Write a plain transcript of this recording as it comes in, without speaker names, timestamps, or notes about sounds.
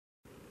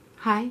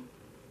Hi,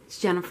 it's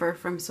Jennifer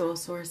from Soul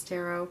Source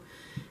Tarot,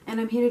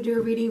 and I'm here to do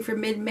a reading for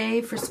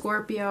mid-May for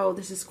Scorpio.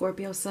 This is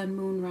Scorpio, Sun,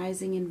 Moon,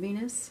 Rising, and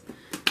Venus.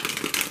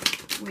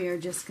 We are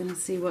just going to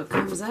see what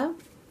comes up.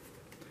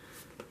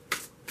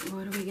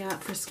 What do we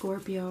got for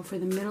Scorpio for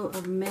the middle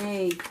of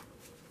May?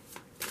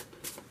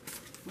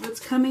 What's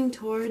coming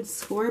towards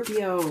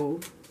Scorpio?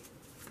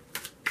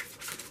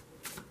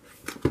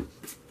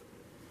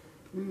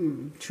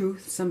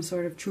 Truth, some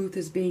sort of truth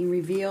is being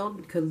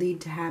revealed. Could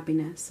lead to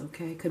happiness,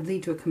 okay? Could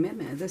lead to a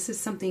commitment. This is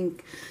something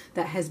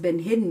that has been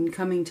hidden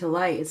coming to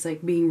light. It's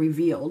like being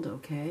revealed,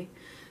 okay?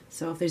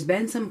 So if there's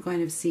been some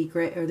kind of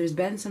secret or there's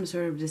been some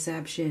sort of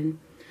deception,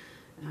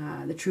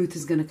 the truth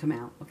is going to come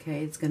out,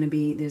 okay? It's going to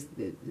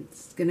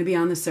be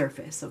on the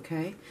surface,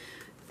 okay?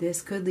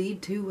 This could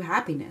lead to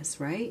happiness,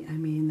 right? I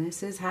mean,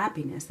 this is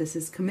happiness. This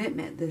is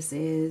commitment. This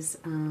is...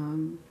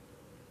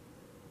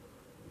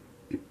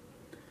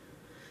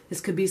 This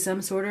could be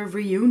some sort of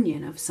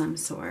reunion of some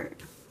sort.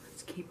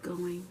 Let's keep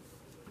going.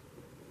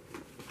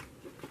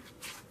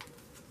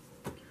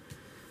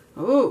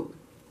 Oh.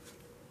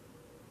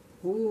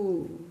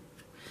 Ooh.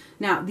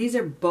 Now, these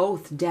are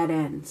both dead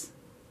ends.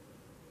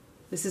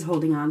 This is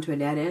holding on to a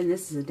dead end.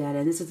 This is a dead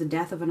end. This is the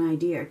death of an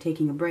idea or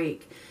taking a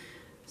break.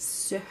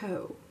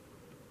 So,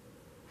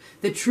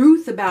 the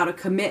truth about a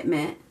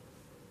commitment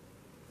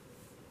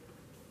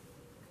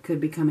could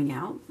be coming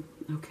out.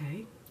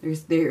 Okay.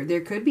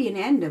 There could be an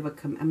end of a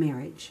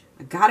marriage.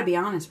 I gotta be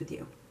honest with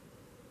you.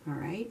 All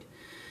right?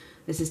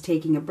 This is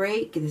taking a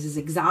break. This is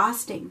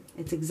exhausting.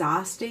 It's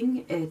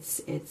exhausting.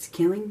 It's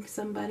killing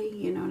somebody.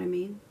 You know what I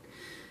mean?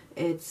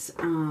 It's,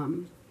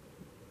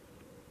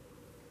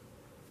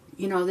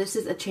 this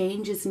is a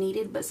change is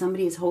needed, but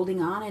somebody is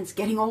holding on and it's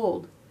getting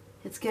old.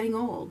 It's getting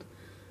old.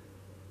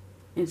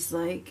 It's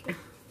like...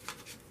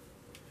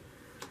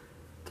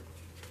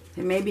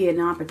 There may be an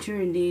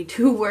opportunity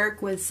to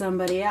work with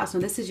somebody else.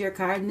 Now, this is your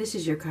card and this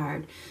is your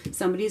card.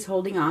 Somebody's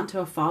holding on to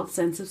a false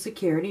sense of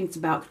security and it's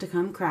about to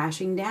come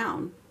crashing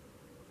down.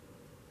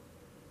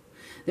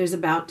 There's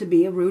about to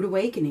be a rude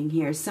awakening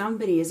here.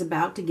 Somebody is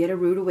about to get a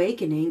rude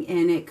awakening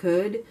and it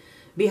could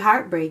be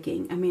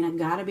heartbreaking. I mean, I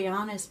gotta be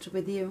honest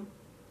with you.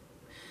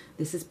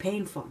 This is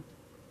painful.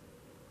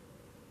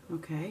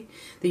 Okay?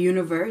 The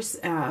universe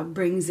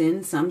brings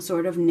in some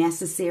sort of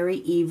necessary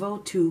evil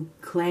to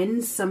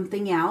cleanse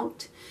something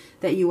out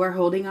that you are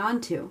holding on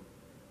to.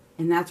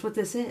 And that's what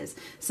this is.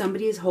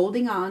 Somebody is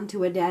holding on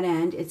to a dead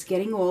end. It's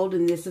getting old,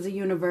 and this is a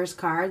universe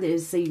card.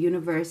 The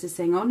universe is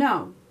saying, oh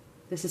no,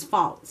 this is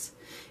false.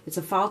 It's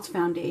a false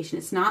foundation.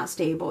 It's not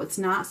stable. It's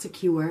not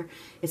secure.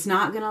 It's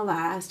not going to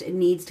last. It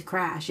needs to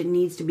crash. It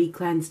needs to be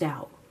cleansed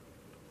out.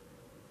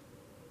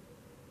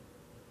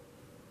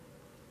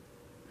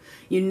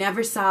 You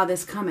never saw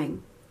this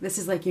coming. This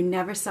is like you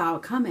never saw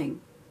it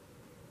coming.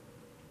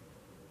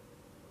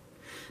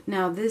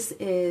 Now, this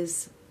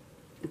is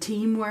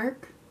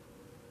teamwork.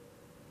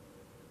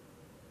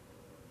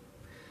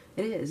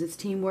 It is. It's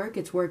teamwork.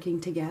 It's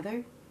working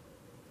together.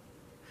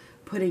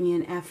 Putting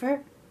in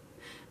effort.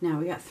 Now,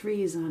 we got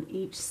threes on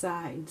each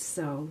side,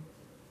 so...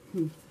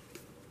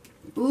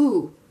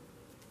 Ooh.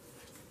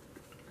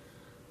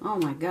 Oh,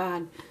 my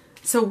God.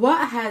 So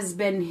what has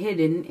been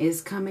hidden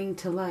is coming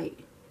to light.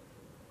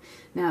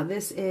 Now,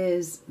 this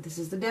is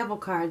the devil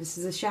card. This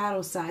is the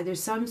shadow side.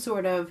 There's some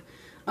sort of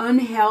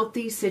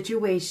unhealthy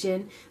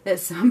situation that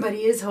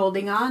somebody is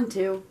holding on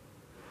to.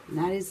 And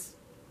that is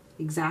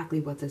exactly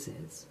what this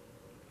is.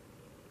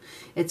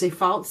 It's a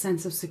false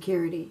sense of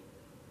security.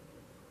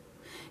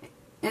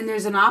 And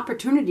there's an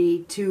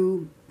opportunity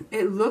to,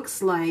 it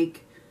looks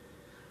like,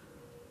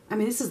 I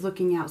mean, this is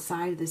looking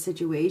outside of the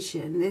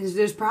situation.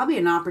 There's probably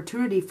an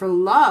opportunity for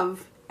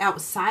love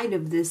outside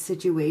of this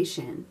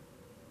situation.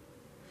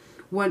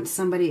 Once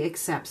somebody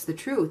accepts the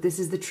truth. This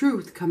is the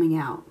truth coming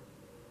out.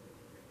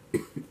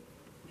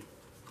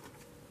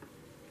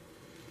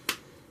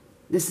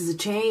 This is a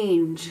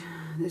change.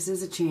 This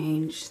is a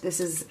change. This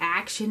is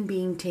action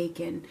being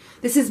taken.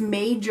 This is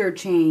major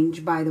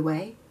change, by the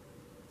way.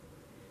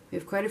 We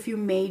have quite a few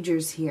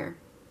majors here.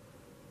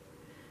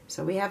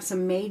 So we have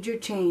some major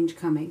change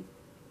coming.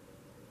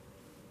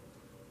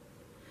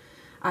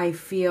 I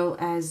feel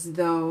as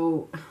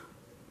though...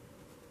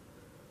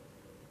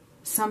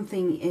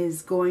 something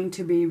is going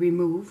to be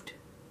removed,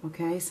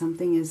 okay?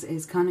 Something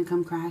is going to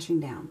come crashing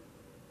down.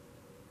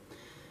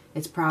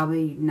 It's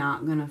probably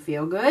not going to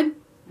feel good.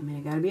 I mean,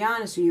 I got to be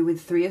honest with you.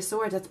 With Three of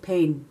Swords, that's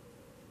pain.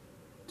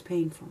 It's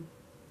painful.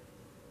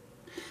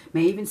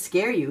 May even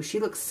scare you. She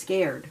looks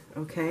scared,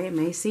 okay? It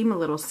may seem a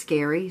little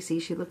scary. See,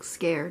 she looks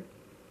scared.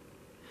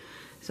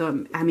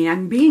 So, I mean,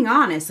 I'm being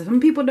honest. Some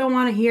people don't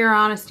want to hear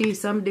honesty.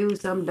 Some do,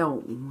 some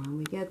don't. Well,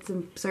 we get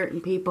some certain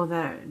people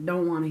that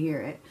don't want to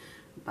hear it.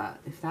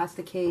 But if that's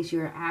the case,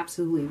 you're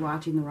absolutely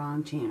watching the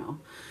wrong channel.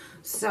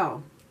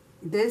 So,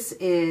 this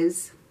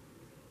is...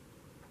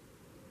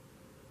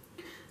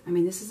 I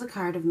mean, this is a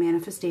card of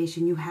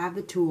manifestation. You have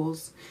the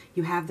tools.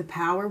 You have the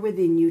power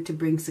within you to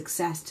bring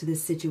success to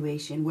this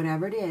situation.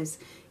 Whatever it is,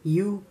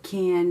 you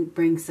can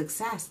bring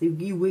success.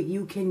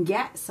 You can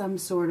get some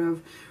sort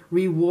of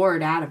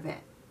reward out of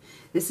it.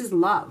 This is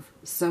love.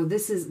 So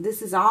this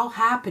is all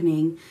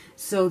happening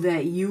so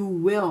that you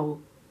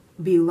will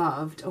be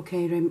loved.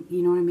 Okay, you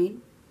know what I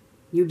mean?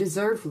 You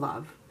deserve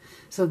love.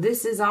 So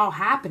this is all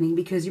happening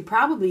because you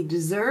probably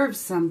deserve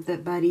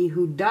somebody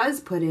who does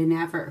put in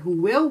effort, who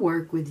will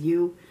work with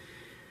you.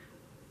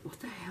 What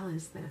the hell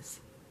is this?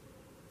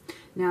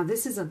 Now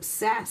this is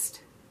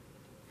obsessed.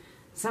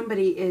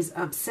 Somebody is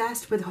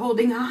obsessed with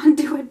holding on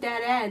to a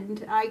dead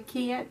end. I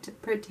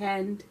can't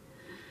pretend.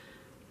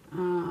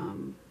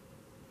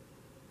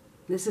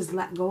 This is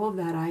let go of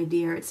that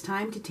idea. It's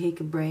time to take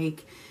a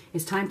break.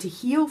 It's time to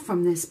heal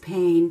from this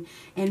pain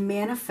and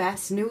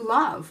manifest new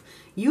love.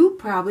 You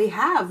probably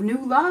have new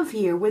love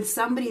here with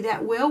somebody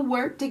that will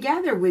work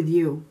together with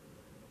you.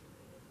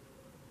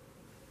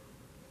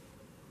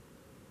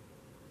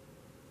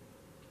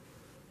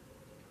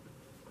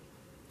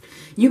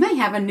 You may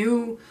have a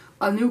new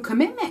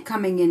commitment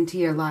coming into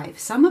your life.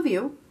 Some of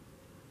you,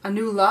 a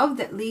new love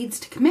that leads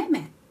to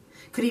commitment.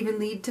 Could even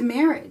lead to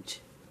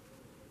marriage.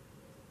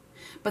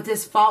 But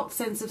this false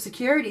sense of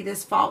security,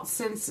 this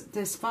false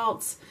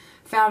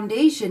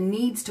foundation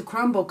needs to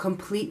crumble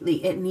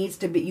completely. It needs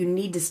to be, you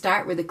need to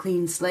start with a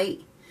clean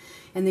slate.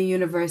 And the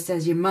universe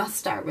says you must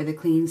start with a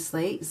clean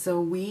slate.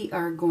 So we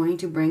are going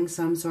to bring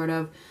some sort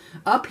of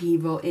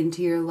upheaval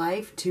into your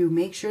life to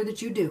make sure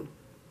that you do.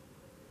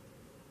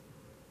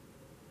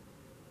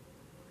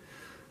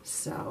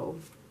 So,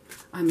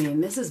 I mean,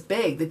 this is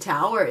big. The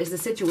Tower is the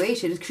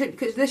situation.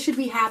 This should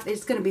be happening.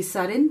 It's going to be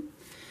sudden.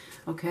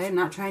 Okay, I'm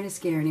not trying to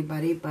scare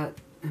anybody, but,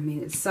 I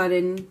mean, it's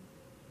sudden.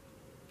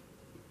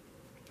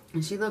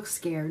 And she looks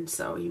scared,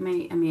 so you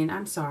may, I mean,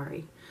 I'm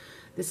sorry.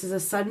 This is a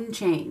sudden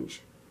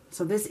change.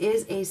 So this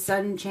is a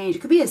sudden change. It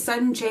could be a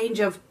sudden change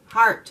of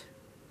heart.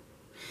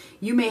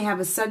 You may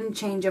have a sudden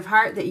change of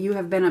heart that you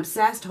have been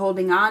obsessed,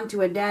 holding on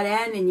to a dead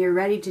end, and you're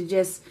ready to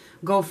just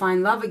go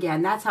find love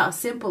again. That's how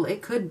simple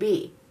it could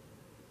be.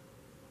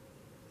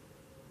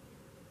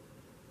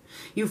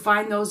 You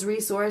find those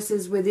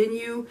resources within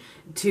you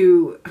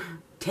to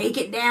take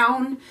it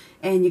down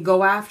and you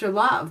go after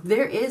love.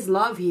 There is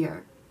love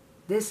here.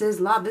 This is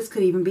love. This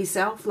could even be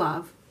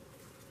self-love.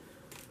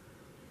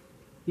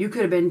 You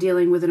could have been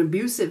dealing with an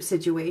abusive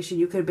situation.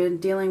 You could have been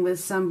dealing with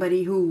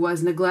somebody who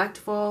was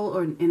neglectful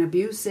or and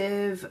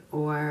abusive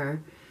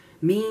or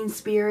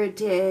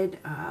mean-spirited,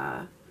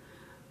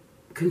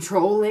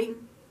 controlling.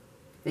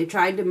 They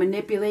tried to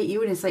manipulate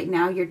you, and it's like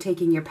now you're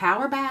taking your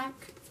power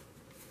back.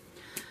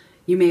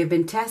 You may have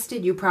been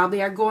tested. You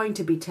probably are going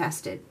to be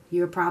tested.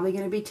 You're probably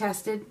going to be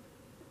tested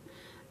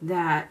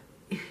that,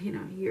 you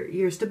know,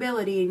 your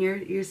stability and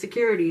your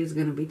security is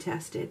going to be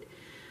tested.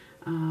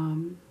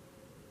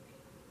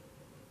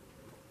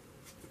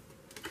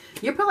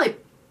 You're probably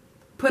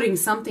putting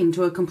something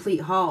to a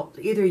complete halt.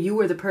 Either you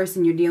or the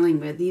person you're dealing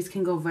with. These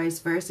can go vice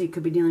versa. You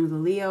could be dealing with a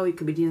Leo. You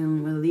could be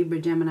dealing with a Libra,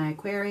 Gemini,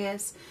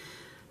 Aquarius,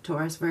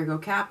 Taurus, Virgo,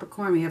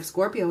 Capricorn. We have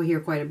Scorpio here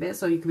quite a bit,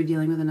 so you could be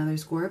dealing with another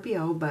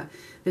Scorpio. But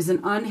there's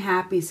an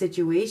unhappy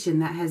situation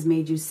that has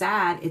made you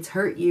sad. It's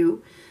hurt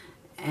you.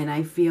 And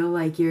I feel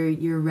like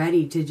you're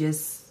ready to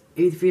just,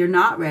 if you're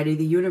not ready,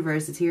 the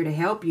universe is here to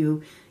help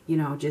you. You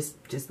know, just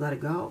let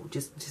it go.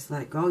 Just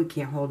let it go. You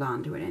can't hold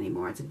on to it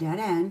anymore. It's a dead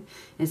end.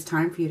 It's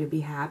time for you to be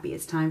happy.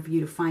 It's time for you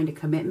to find a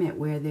commitment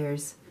where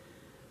there's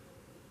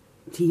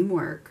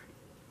teamwork.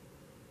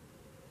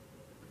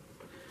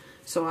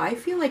 So I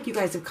feel like you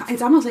guys have,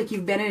 it's almost like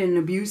you've been in an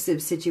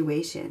abusive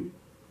situation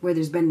where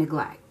there's been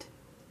neglect.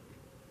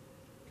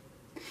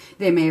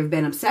 There may have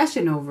been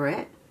obsession over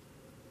it.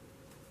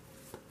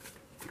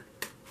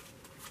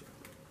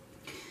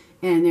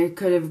 And there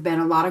could have been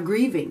a lot of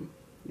grieving.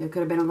 There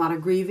could have been a lot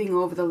of grieving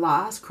over the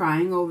loss,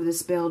 crying over the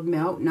spilled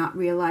milk, not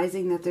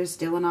realizing that there's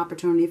still an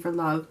opportunity for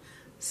love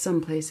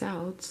someplace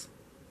else.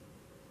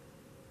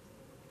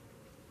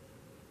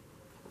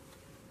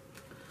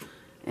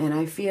 And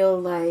I feel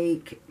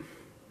like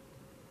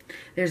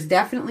there's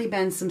definitely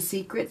been some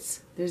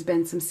secrets. There's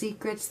been some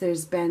secrets.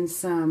 There's been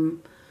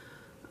some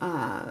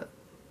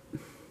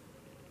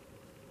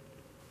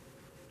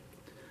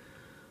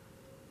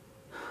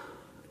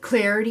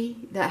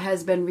clarity that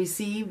has been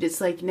received. It's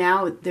like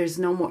now there's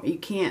no more, you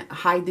can't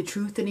hide the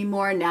truth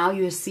anymore. Now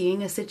you're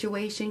seeing a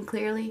situation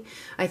clearly.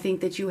 I think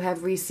that you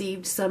have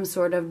received some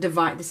sort of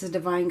divine, this is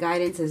divine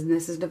guidance, and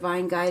this is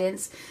divine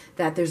guidance,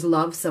 that there's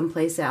love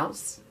someplace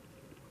else.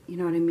 You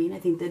know what I mean? I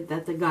think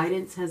that the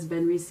guidance has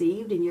been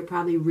received, and you're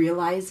probably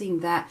realizing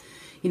that,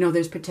 you know,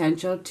 there's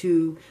potential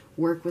to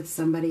work with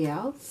somebody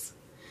else.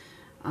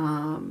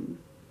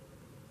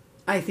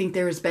 I think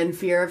there has been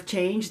fear of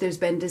change. There's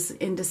been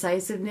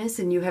indecisiveness,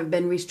 and you have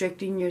been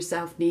restricting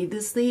yourself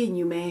needlessly, and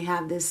you may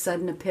have this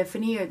sudden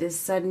epiphany or this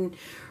sudden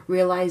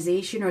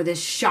realization or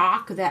this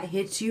shock that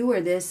hits you, or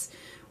this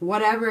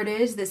whatever it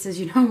is that says,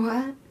 you know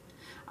what?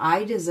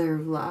 I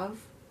deserve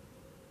love.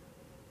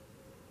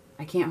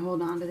 I can't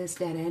hold on to this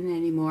dead end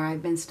anymore.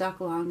 I've been stuck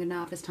long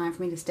enough. It's time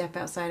for me to step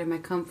outside of my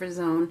comfort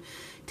zone,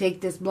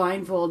 take this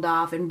blindfold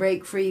off, and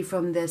break free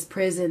from this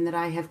prison that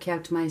I have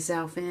kept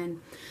myself in.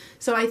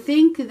 So I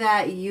think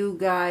that you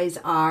guys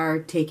are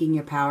taking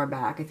your power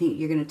back. I think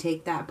you're going to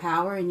take that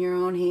power in your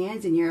own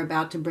hands, and you're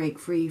about to break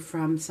free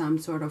from some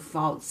sort of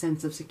false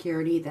sense of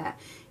security that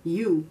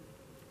you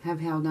have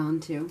held on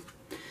to.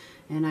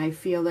 And I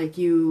feel like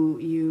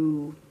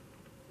you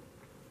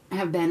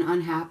have been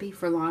unhappy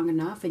for long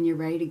enough, and you're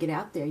ready to get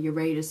out there. You're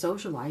ready to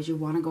socialize. You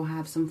want to go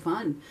have some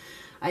fun.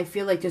 I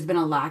feel like there's been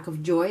a lack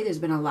of joy. There's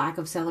been a lack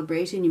of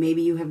celebration.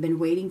 Maybe you have been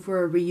waiting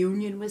for a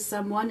reunion with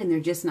someone and they're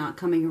just not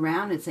coming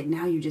around. It's like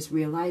now you just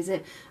realize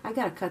it. I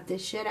got to cut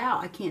this shit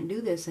out. I can't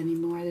do this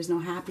anymore. There's no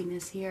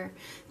happiness here.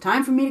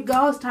 Time for me to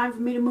go. It's time for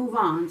me to move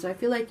on. So I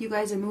feel like you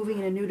guys are moving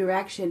in a new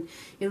direction.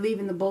 You're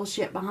leaving the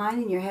bullshit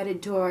behind and you're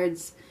headed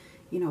towards,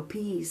 you know,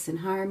 peace and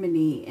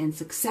harmony and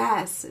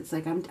success. It's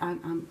like I'm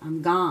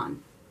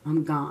gone.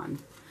 I'm gone.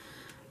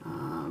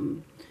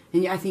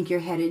 And I think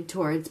you're headed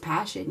towards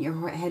passion.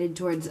 You're headed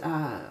towards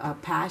a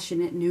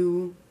passionate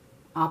new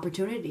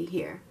opportunity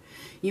here.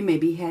 You may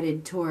be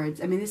headed towards,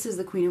 I mean, this is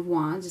the Queen of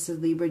Wands. This is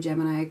Libra,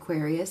 Gemini,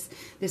 Aquarius.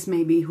 This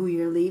may be who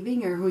you're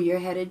leaving or who you're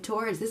headed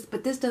towards.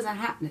 But this doesn't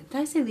happen. Did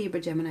I say Libra,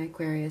 Gemini,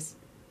 Aquarius?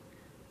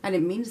 I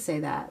didn't mean to say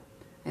that.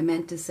 I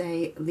meant to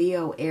say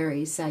Leo,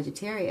 Aries,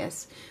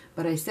 Sagittarius.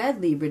 But I said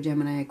Libra,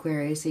 Gemini,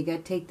 Aquarius. So you got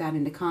to take that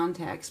into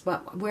context.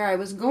 But where I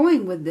was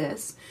going with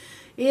this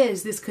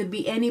is this could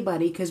be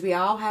anybody, because we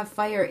all have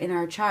fire in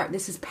our chart.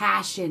 This is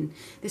passion.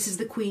 This is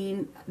the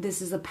queen.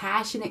 This is a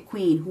passionate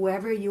queen.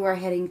 Whoever you are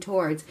heading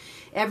towards,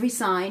 every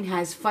sign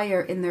has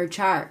fire in their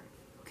chart.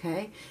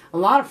 Okay, a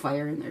lot of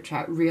fire in their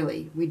chart.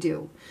 Really, we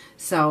do.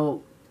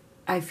 So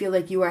I feel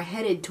like you are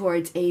headed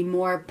towards a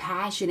more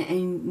passionate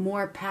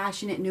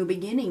new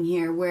beginning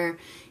here, where,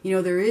 you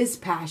know, there is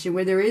passion,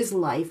 where there is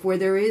life, where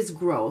there is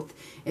growth.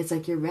 It's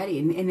like you're ready.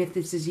 And if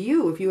this is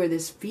you, if you are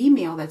this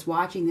female that's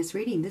watching this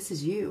reading, this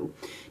is you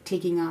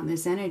taking on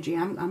this energy.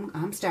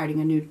 I'm starting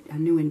a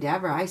new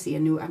endeavor. I'm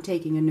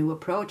taking a new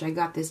approach. I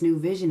got this new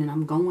vision and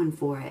I'm going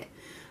for it.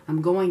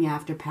 I'm going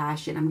after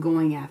passion. I'm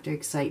going after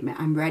excitement.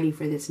 I'm ready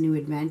for this new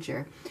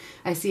adventure.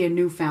 I see a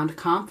newfound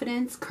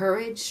confidence,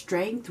 courage,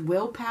 strength,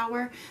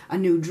 willpower, a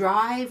new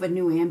drive, a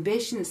new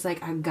ambition. It's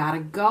like, I gotta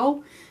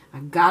go. I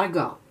gotta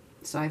go.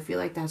 So I feel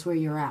like that's where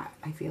you're at.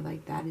 I feel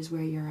like that is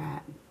where you're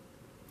at.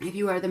 If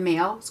you are the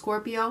male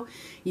Scorpio,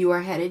 you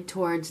are headed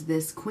towards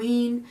this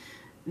queen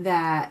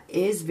that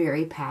is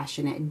very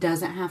passionate. It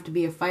doesn't have to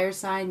be a fire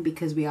sign,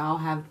 because we all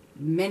have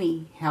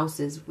many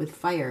houses with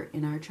fire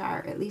in our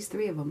chart, at least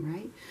 3 of them,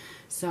 right?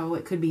 So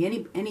it could be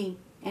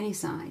any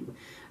sign.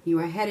 You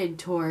are headed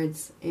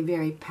towards a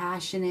very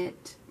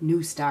passionate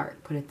new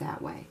start, put it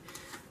that way.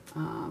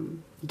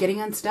 Getting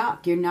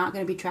unstuck. You're not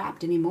going to be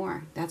trapped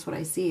anymore. That's what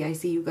I see. I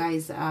see you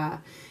guys,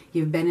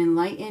 you've been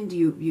enlightened.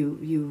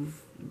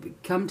 You've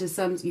come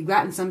to you've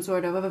gotten some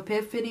sort of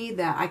epiphany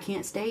that I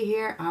can't stay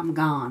here. I'm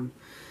gone.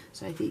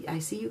 So I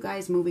see you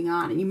guys moving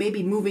on. And you may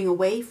be moving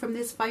away from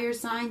this fire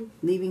sign,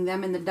 leaving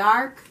them in the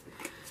dark.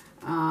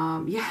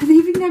 Yeah,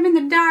 leaving them in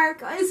the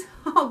dark.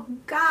 Oh,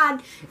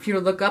 God. If you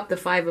look up the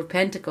 5 of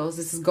Pentacles,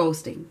 this is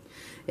ghosting.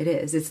 It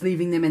is. It's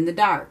leaving them in the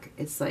dark.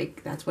 It's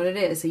like, that's what it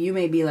is. So you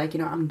may be like, you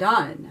know, I'm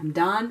done. I'm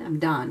done. I'm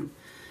done.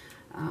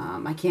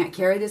 I can't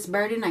carry this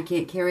burden. I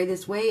can't carry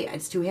this weight.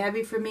 It's too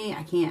heavy for me.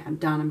 I can't. I'm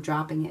done. I'm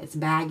dropping it. It's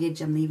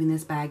baggage. I'm leaving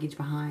this baggage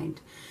behind.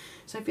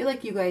 So I feel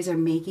like you guys are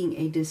making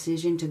a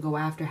decision to go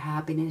after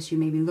happiness. You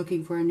may be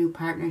looking for a new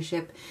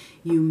partnership.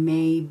 You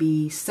may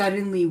be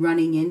suddenly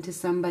running into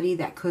somebody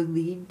that could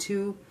lead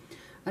to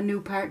a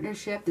new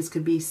partnership. This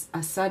could be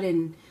a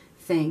sudden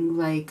thing,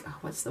 like,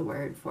 what's the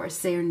word for it?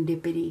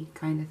 Serendipity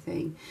kind of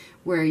thing,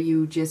 where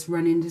you just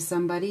run into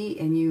somebody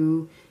and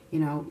you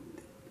know,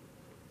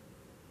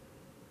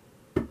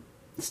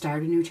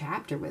 start a new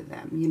chapter with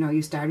them. You know,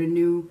 you start a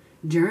new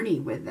journey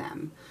with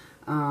them.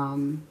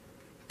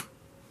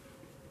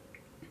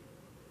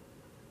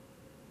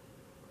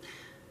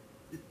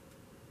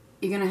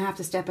 You're gonna have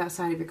to step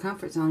outside of your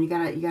comfort zone. You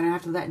gotta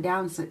have to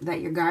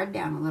let your guard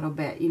down a little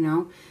bit. You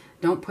know,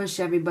 don't push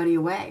everybody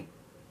away.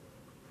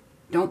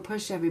 Don't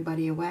push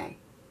everybody away.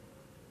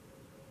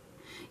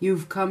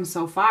 You've come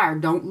so far.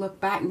 Don't look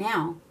back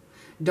now.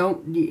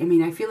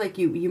 I feel like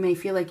you may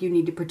feel like you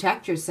need to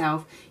protect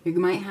yourself. You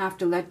might have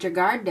to let your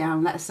guard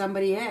down, let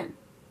somebody in.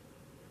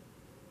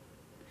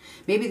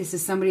 Maybe this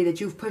is somebody that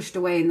you've pushed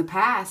away in the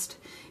past.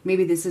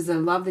 Maybe this is a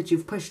love that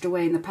you've pushed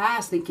away in the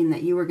past, thinking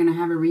that you were going to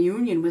have a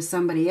reunion with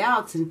somebody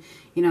else. And,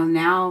 you know,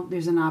 now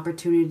there's an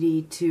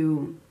opportunity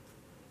to,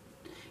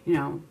 you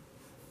know,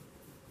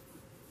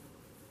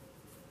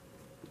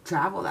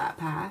 travel that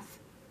path.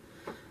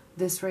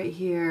 This right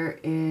here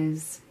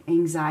is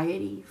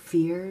anxiety,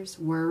 fears,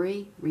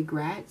 worry,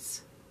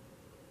 regrets.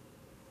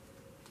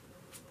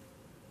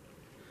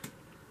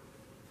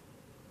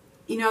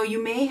 You know,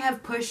 you may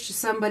have pushed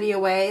somebody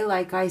away,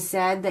 like I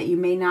said, that you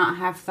may not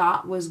have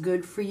thought was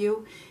good for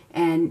you.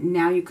 And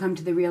now you come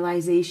to the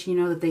realization, you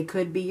know, that they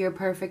could be your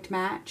perfect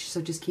match.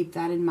 So just keep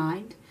that in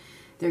mind.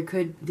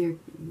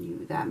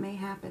 That may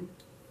happen.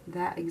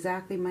 That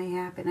exactly might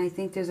happen. I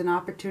think there's an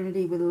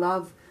opportunity with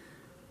love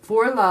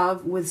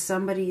with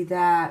somebody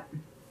that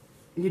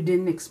you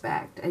didn't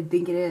expect. I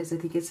think it is. I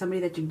think it's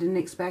somebody that you didn't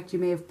expect. You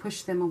may have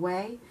pushed them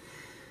away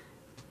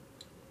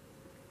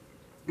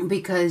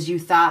because you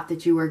thought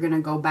that you were going to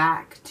go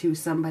back to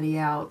somebody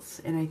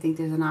else. And I think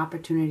there's an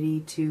opportunity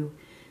to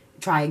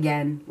try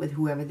again with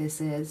whoever this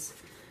is.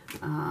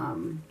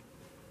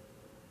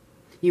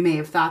 You may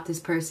have thought this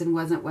person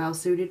wasn't well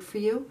suited for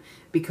you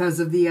because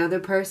of the other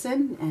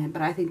person,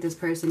 but I think this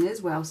person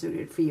is well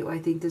suited for you. I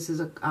think this is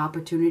an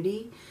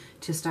opportunity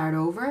to start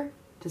over,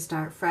 to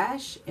start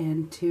fresh,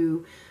 and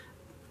to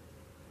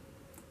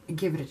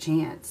give it a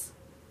chance.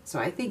 So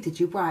I think that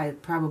you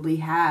probably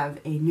have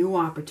a new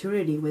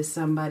opportunity with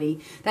somebody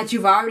that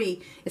you've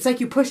already, it's like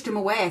you pushed them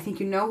away. I think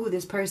you know who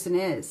this person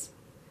is.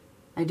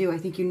 I do. I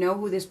think you know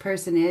who this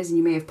person is, and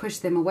you may have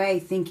pushed them away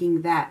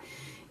thinking that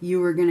you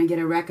were going to get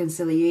a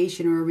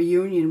reconciliation or a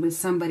reunion with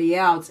somebody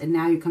else, and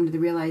now you come to the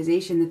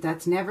realization that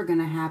that's never going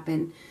to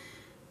happen.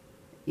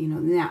 You know,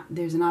 now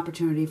there's an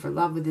opportunity for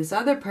love with this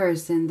other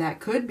person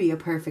that could be a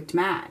perfect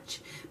match,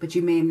 but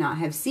you may not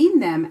have seen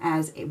them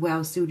as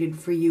well suited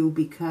for you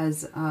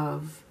because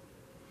of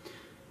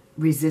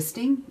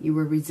resisting. You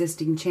were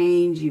resisting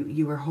change.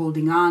 You were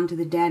holding on to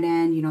the dead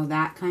end, you know,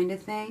 that kind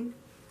of thing.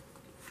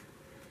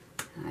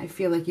 I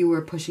feel like you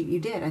were pushing, you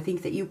did. I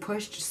think that you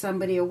pushed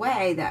somebody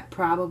away that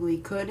probably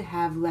could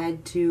have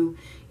led to,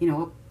 you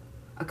know,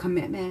 a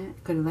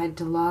commitment, could have led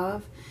to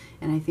love.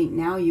 And I think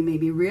now you may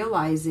be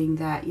realizing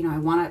that, you know, I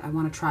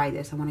want to try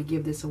this. I want to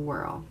give this a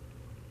whirl.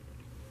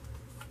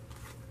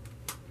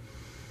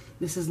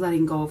 This is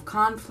letting go of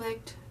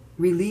conflict,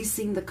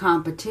 releasing the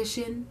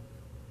competition.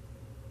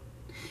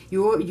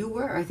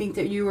 I think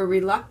that you were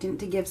reluctant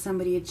to give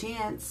somebody a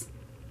chance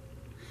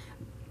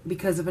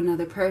because of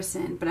another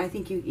person. But I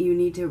think you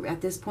need to,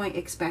 at this point,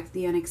 expect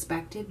the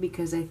unexpected,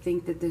 because I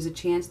think that there's a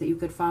chance that you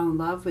could fall in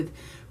love with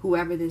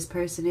whoever this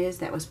person is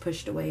that was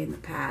pushed away in the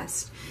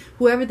past.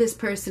 Whoever this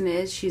person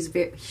is,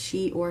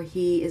 she or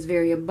he is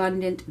very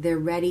abundant. They're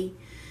ready.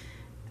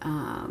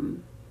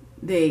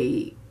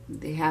 They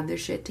have their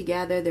shit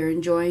together. They're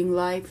enjoying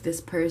life.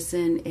 This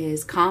person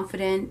is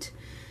confident,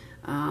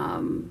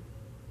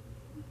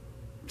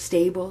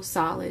 stable,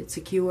 solid,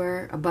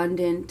 secure,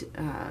 abundant,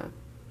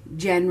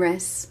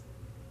 generous,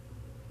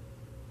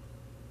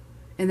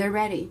 and they're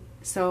ready.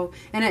 So,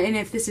 and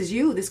if this is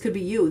you, this could be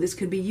you. This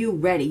could be you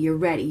ready. You're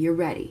ready. You're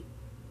ready.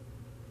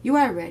 You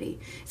are ready.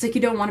 It's like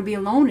you don't want to be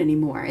alone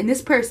anymore. And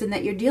this person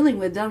that you're dealing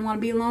with doesn't want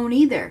to be alone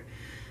either.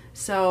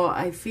 So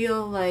I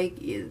feel like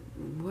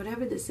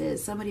whatever this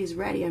is, somebody's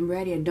ready. I'm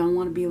ready. I don't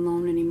want to be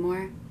alone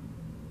anymore.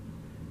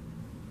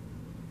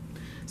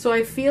 So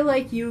I feel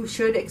like you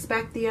should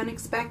expect the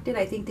unexpected.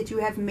 I think that you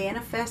have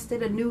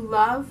manifested a new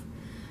love.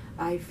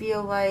 I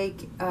feel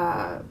like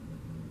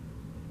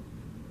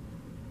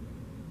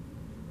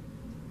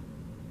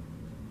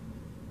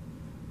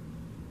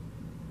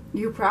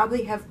you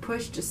probably have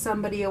pushed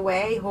somebody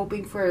away,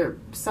 hoping for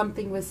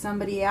something with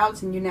somebody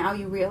else, and now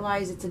you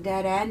realize it's a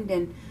dead end,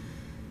 and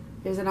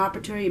there's an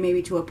opportunity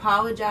maybe to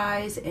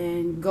apologize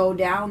and go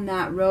down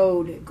that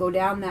road, go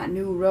down that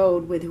new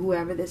road with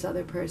whoever this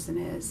other person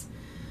is.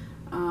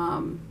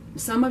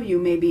 Some of you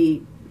may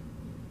be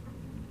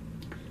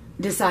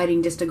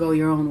deciding just to go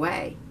your own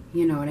way.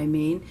 You know what I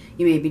mean?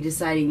 You may be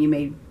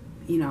deciding,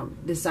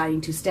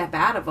 deciding to step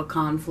out of a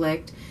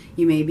conflict.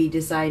 You may be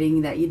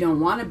deciding that you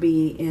don't want to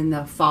be in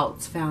the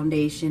false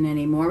foundation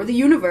anymore. Well, the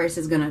universe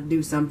is going to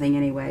do something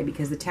anyway,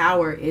 because the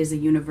Tower is a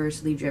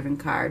universally driven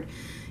card.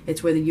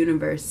 It's where the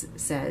universe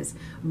says,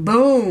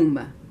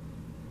 boom,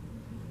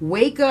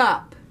 wake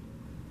up.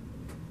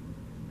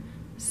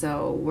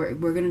 So we're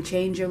going to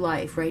change your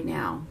life right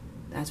now.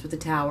 That's what the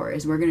Tower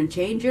is. We're going to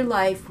change your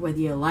life, whether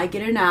you like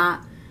it or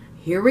not.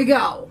 Here we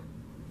go.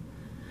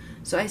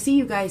 So I see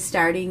you guys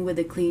starting with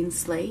a clean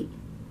slate.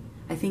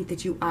 I think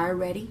that you are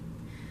ready.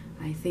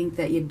 I think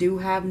that you do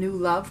have new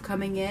love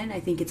coming in.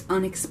 I think it's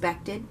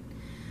unexpected.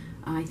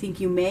 I think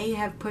you may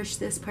have pushed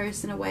this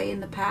person away in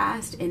the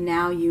past, and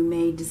now you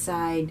may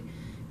decide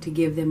to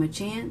give them a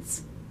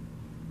chance.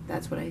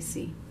 That's what I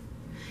see.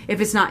 If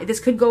it's not, this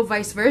could go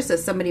vice versa.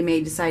 Somebody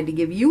may decide to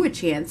give you a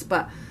chance,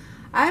 but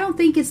I don't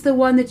think it's the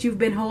one that you've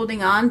been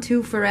holding on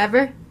to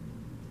forever.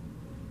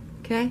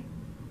 Okay?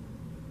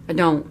 I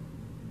don't.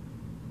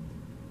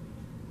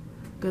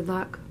 Good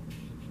luck.